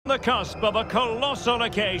the cusp of a colossal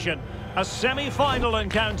occasion. A semi-final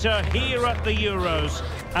encounter here at the Euros.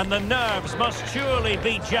 And the nerves must surely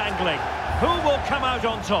be jangling. Who will come out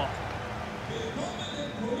on top?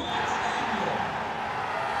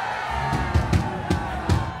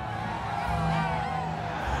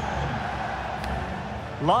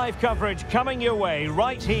 Live coverage coming your way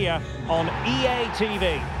right here on EA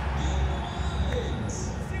TV.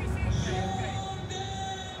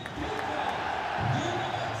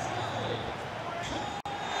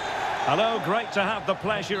 Hello, great to have the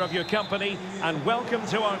pleasure of your company and welcome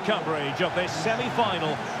to our coverage of this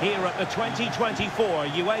semi-final here at the 2024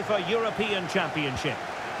 UEFA European Championship.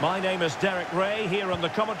 My name is Derek Ray here in the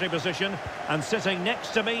commentary position, and sitting next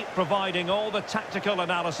to me providing all the tactical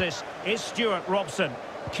analysis is Stuart Robson.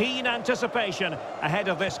 Keen anticipation ahead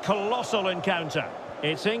of this colossal encounter.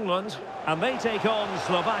 It's England and they take on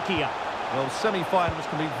Slovakia. Well, semi-finals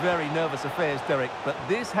can be very nervous affairs, Derek, but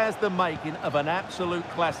this has the making of an absolute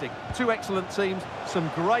classic. Two excellent teams, some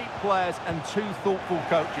great players and two thoughtful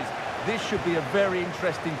coaches. This should be a very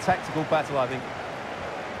interesting tactical battle, I think.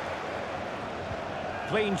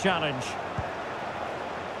 Clean challenge.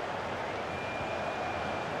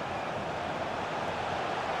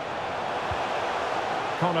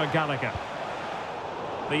 Conor Gallagher.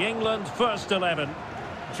 The England first 11.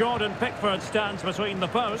 Jordan Pickford stands between the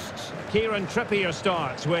posts. Kieran Trippier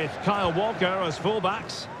starts with Kyle Walker as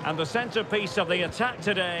fullbacks. And the centrepiece of the attack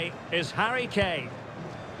today is Harry Kane.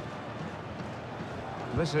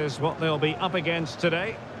 This is what they'll be up against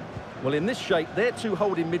today. Well, in this shape, their two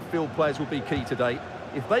holding midfield players will be key today.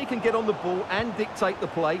 If they can get on the ball and dictate the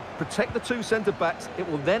play, protect the two centre-backs, it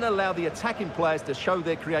will then allow the attacking players to show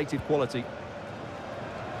their creative quality.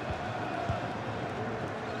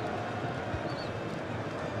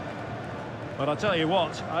 But I'll tell you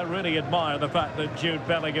what, I really admire the fact that Jude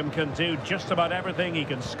Bellingham can do just about everything. He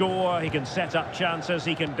can score, he can set up chances,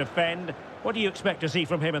 he can defend. What do you expect to see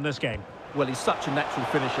from him in this game? Well, he's such a natural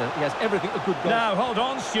finisher. He has everything a good goal. Now, hold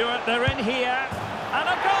on, Stuart, they're in here. And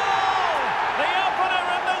a goal! The opener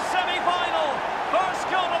in the semi-final. First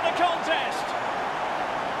goal of the contest.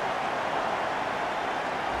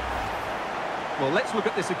 Well, let's look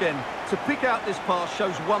at this again. To pick out this pass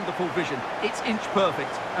shows wonderful vision. It's inch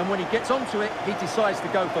perfect, and when he gets onto it, he decides to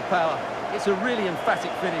go for power. It's a really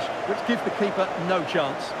emphatic finish, which gives the keeper no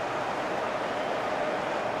chance.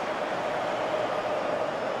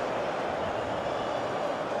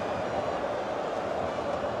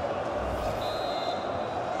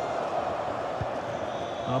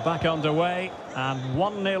 Back underway, and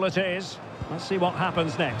 1-0 it is. Let's see what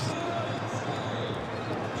happens next.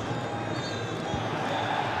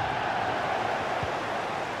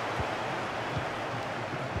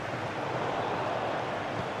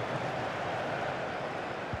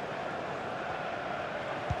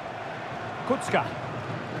 Kutska.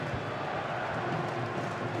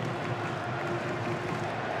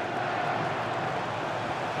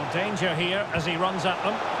 A danger here as he runs at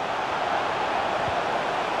them.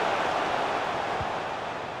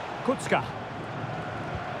 Kutska.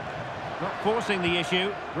 Not forcing the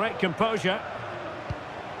issue. Great composure.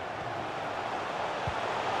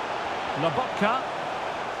 Lobotka.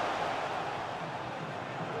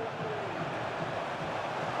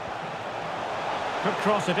 Could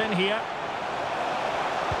cross it in here.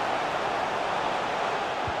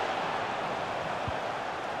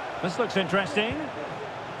 This looks interesting.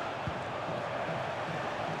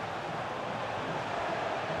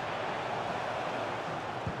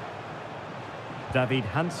 David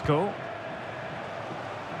Hansko.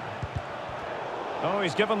 Oh,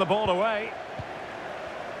 he's given the ball away.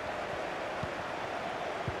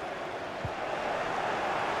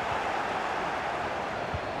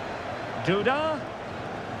 Duda.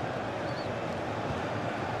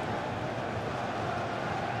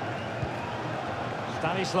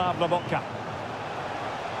 Stanislav Lobotka.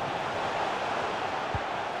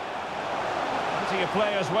 Plenty of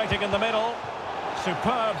players waiting in the middle.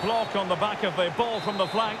 Superb block on the back of the ball from the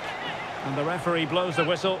flank. And the referee blows the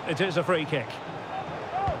whistle. It is a free kick.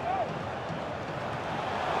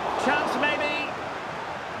 Chance maybe.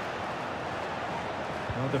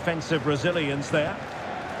 No defensive resilience there.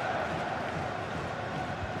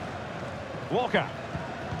 Walker.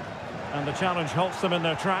 And the challenge halts them in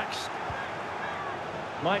their tracks.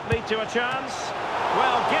 Might lead to a chance.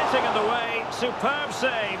 Well, getting in the way. Superb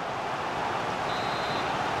save.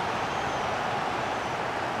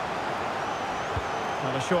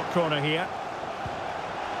 And a short corner here.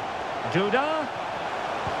 Duda.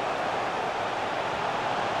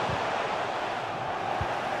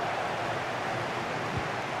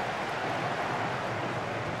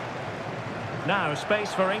 Now,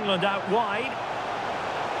 space for England out wide.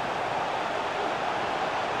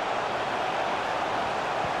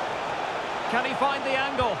 Can he find the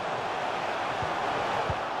angle?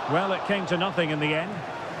 Well, it came to nothing in the end.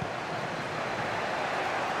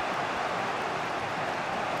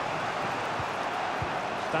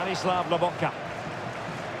 Stanislav Lobotka.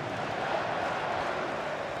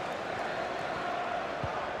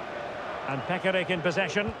 And Pekarik in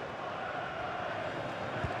possession.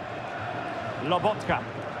 Lobotka.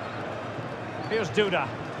 Here's Duda.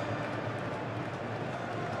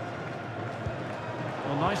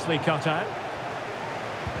 Well, nicely cut out.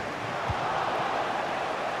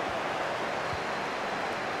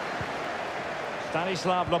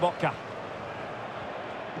 Stanislav Lobotka.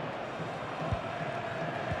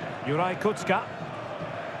 Juraj Kucka.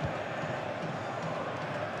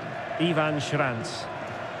 Ivan Schranz.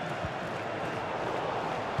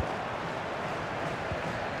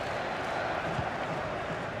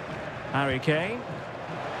 Harry Kane.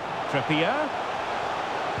 Trippier.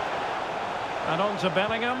 And on to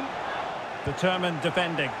Bellingham. Determined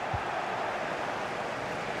defending.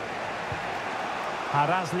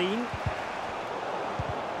 Harazlin.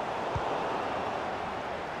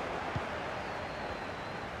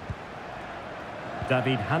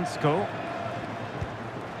 David Hansko.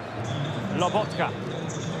 Lobotka.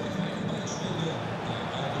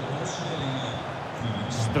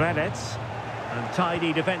 Strelec. And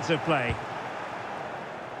tidy defensive play.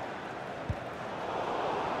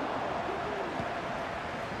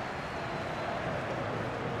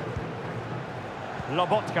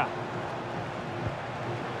 Lobotka.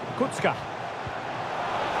 Kucka.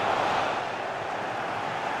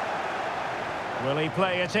 Will he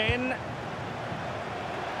play it in?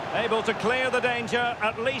 Able to clear the danger,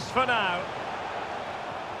 at least for now.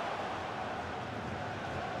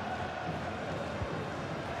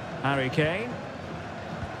 Harry Kane.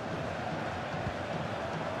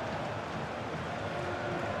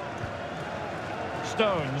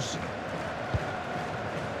 Stones.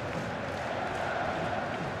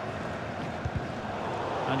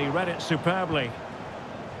 And he read it superbly.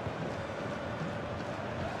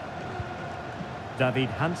 David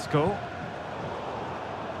Hansko.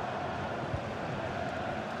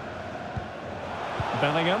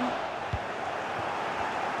 Bellingham.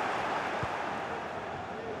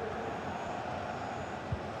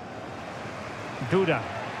 Duda.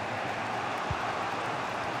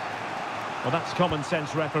 Well, that's common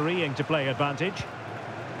sense refereeing to play advantage.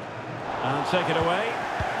 And take it away.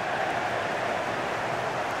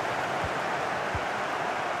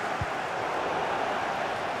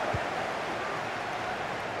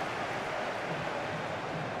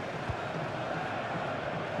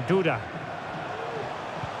 Duda.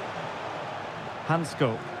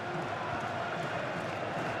 Hansko.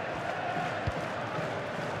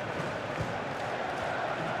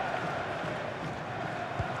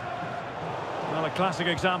 Well, a classic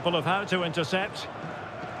example of how to intercept.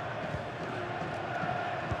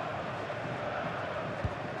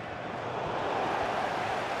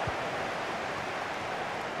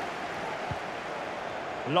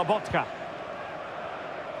 Lobotka.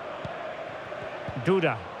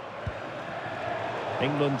 Duda.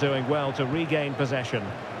 England doing well to regain possession.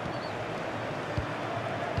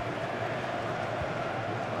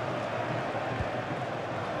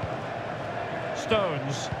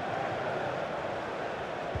 Stones.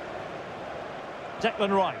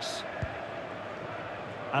 Declan Rice.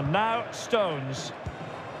 And now Stones.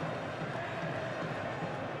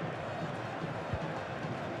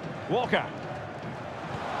 Walker.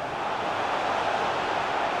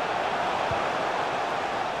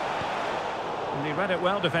 And he read it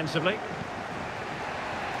well defensively.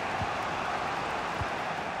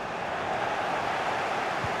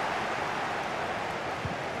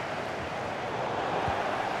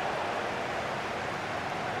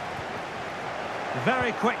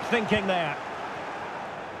 Very quick thinking there.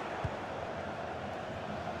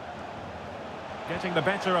 Getting the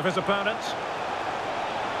better of his opponents.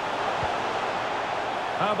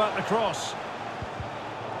 How about the cross?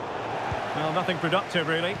 Well, nothing productive,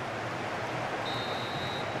 really.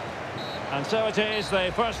 And so it is,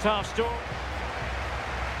 the first half score.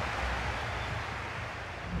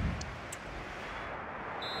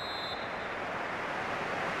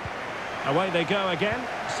 Away they go again.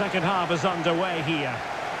 Second half is underway here.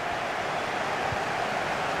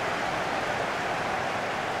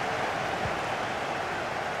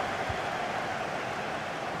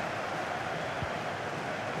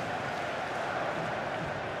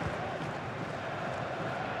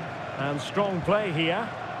 And strong play here.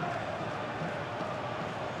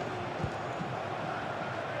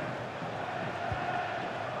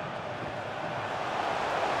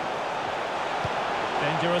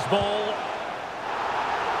 Dangerous ball.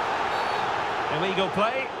 Illegal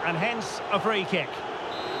play, and hence a free kick.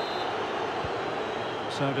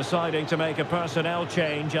 So deciding to make a personnel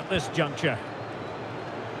change at this juncture.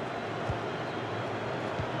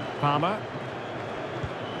 Palmer.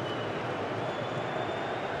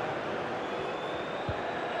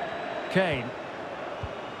 Kane.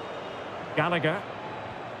 Gallagher.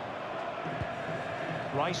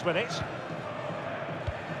 Rice with it.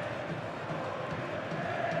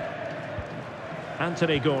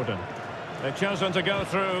 Anthony Gordon. They've chosen to go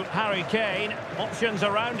through Harry Kane. Options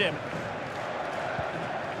around him.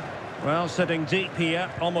 Well, sitting deep here,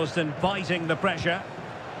 almost inviting the pressure.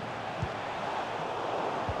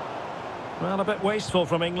 Well, a bit wasteful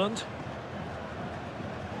from England.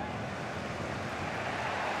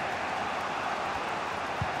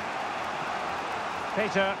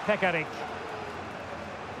 Peter Pekarik.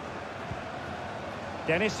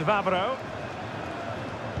 Denis Vavro.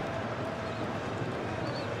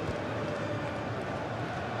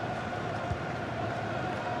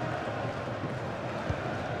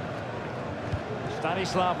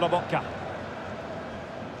 Stanislav Lobotka.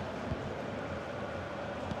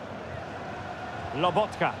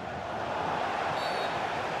 Lobotka.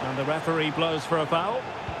 And the referee blows for a foul.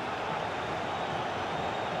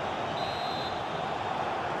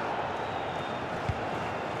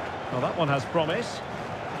 Well, that one has promise.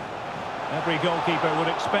 Every goalkeeper would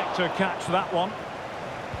expect to catch that one.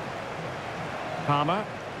 Palmer.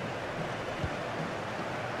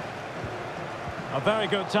 A very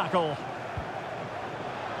good tackle.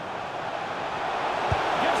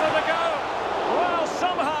 Gives it a go. Well,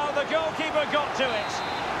 somehow the goalkeeper got to it.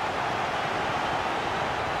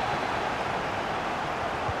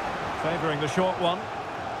 Favouring the short one.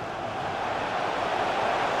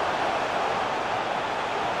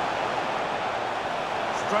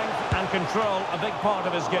 Strength and control, a big part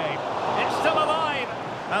of his game. It's still alive,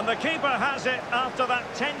 and the keeper has it after that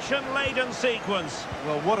tension-laden sequence.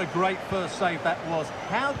 Well, what a great first save that was.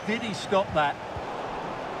 How did he stop that?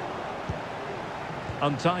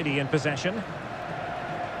 Untidy in possession.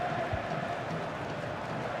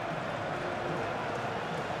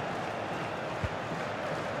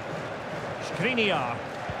 Skriniar.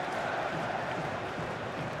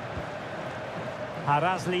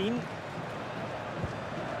 Harazlin.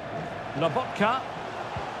 Lobotka.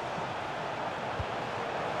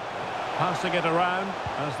 Passing it around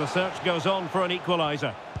as the search goes on for an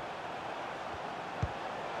equaliser.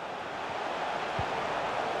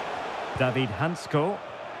 David Hansko.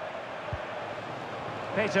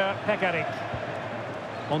 Peter Pekarik.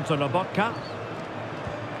 Onto Lobotka.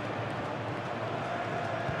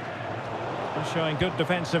 Showing good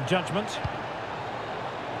defensive judgment.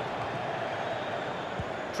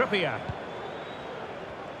 Trippier.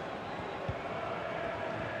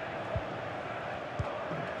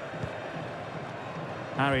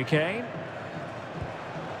 Harry Kane.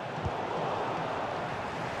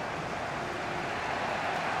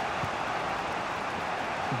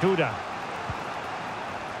 Duda.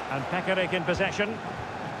 And Pekarik in possession.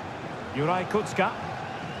 Juraj Kucka.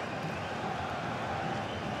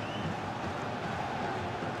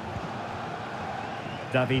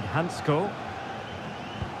 David Hansko.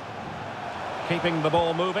 Keeping the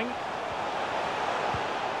ball moving.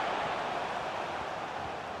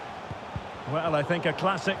 Well, I think a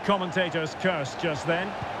classic commentator's curse just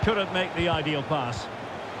then. Couldn't make the ideal pass.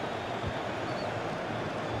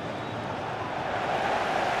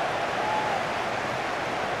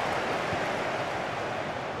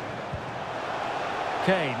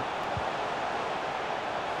 Kane.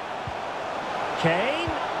 Kane.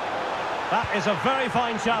 That is a very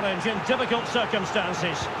fine challenge in difficult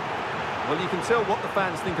circumstances. Well, you can tell what the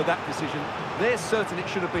fans think of that decision. They're certain it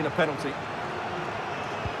should have been a penalty.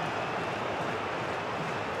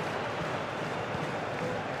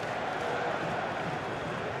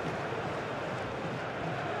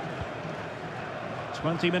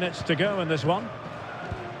 "20 minutes to go in this one.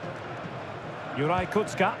 Juraj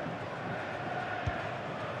Kucka.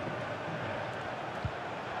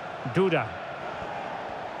 Duda.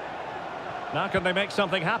 Now can they make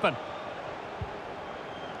something happen?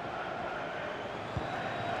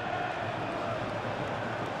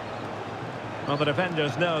 Well, the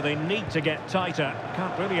defenders know they need to get tighter.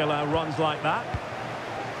 Can't really allow runs like that.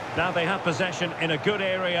 Now they have possession in a good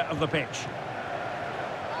area of the pitch.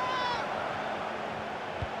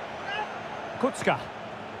 Kucka.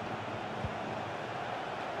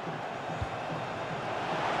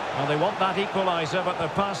 Well, they want that equaliser, but the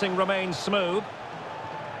passing remains smooth.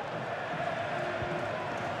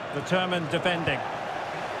 Determined defending.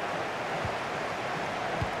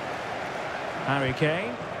 Harry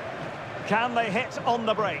Kane. Can they hit on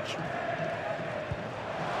the break?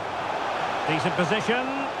 Decent position.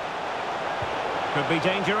 Could be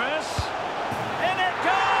dangerous. In it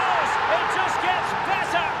goes! It just gets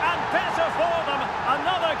better and better for them.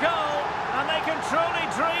 Another goal, and they can truly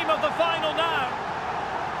dream of the final now.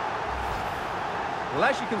 Well,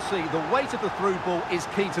 as you can see, the weight of the through ball is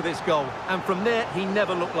key to this goal. And from there, he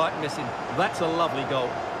never looked like missing. That's a lovely goal.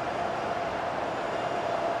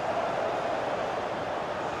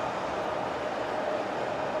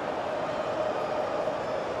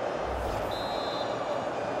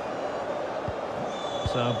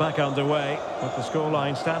 So back underway with the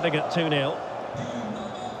scoreline standing at 2-0.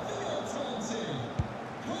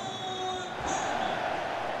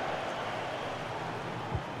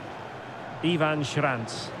 Ivan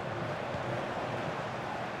Šranc.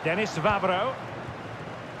 Denis Vavro.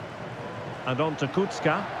 And on to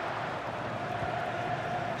Kucka.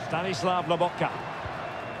 Stanislav Lobotka.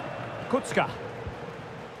 Kucka.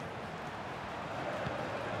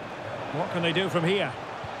 What can they do from here?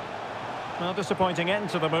 Well, disappointing end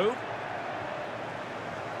to the move.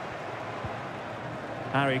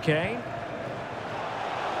 Harry Kane.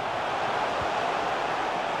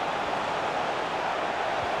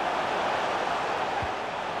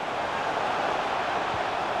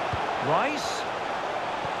 Rice.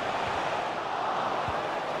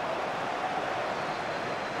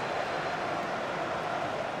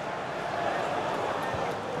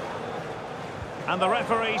 And the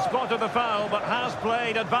referee spotted the foul but has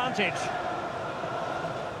played advantage.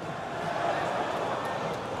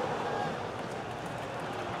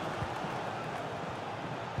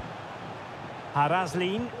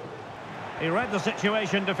 Harazlin. He read the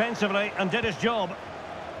situation defensively and did his job.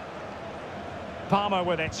 Palmer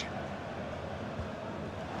with it.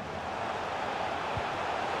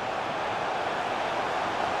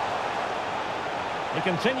 He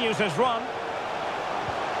continues his run.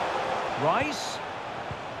 Rice.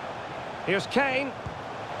 Here's Kane.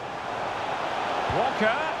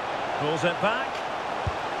 Walker. Pulls it back.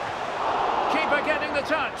 Keeper getting the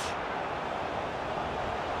touch.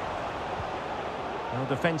 No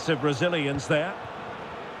defensive resilience there.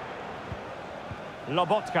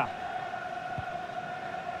 Lobotka.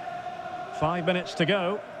 5 minutes to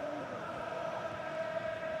go.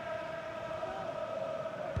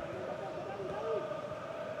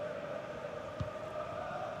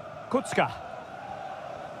 Kucka.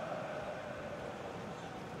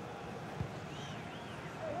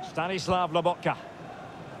 Stanislav Lobotka.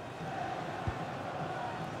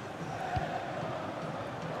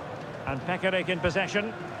 And Pekarik in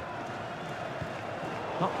possession.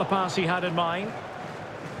 Not the pass he had in mind.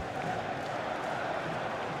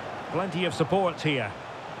 Plenty of support here.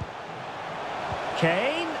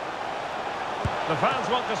 Kane. The fans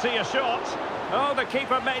want to see a shot. Oh, the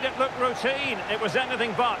keeper made it look routine. It was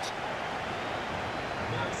anything but.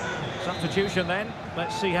 Substitution then.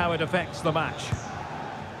 Let's see how it affects the match.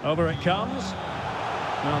 Over it comes.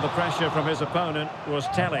 Now the pressure from his opponent was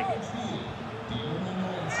telling.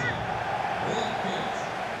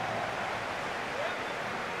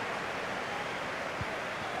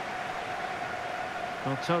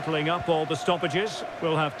 Well, totalling up all the stoppages,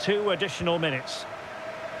 we'll have 2 additional minutes.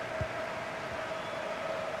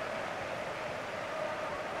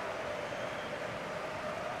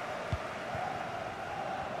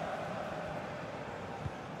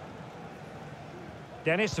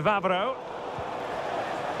 Denis Vavro.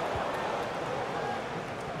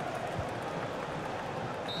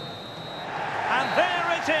 And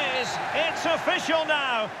there it is. It's official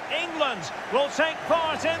now. England will take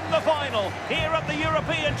part in the final here at the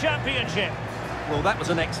European Championship. Well, that was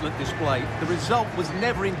an excellent display. The result was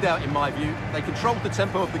never in doubt in my view. They controlled the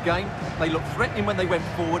tempo of the game, they looked threatening when they went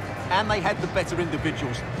forward, and they had the better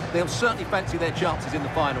individuals. They'll certainly fancy their chances in the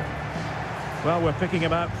final. Well, we're picking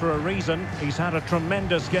him out for a reason. He's had a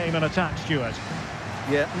tremendous game in attack, Stuart.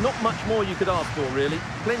 Yeah, not much more you could ask for, really.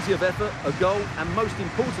 Plenty of effort, a goal, and most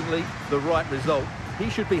importantly, the right result.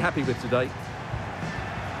 He should be happy with today.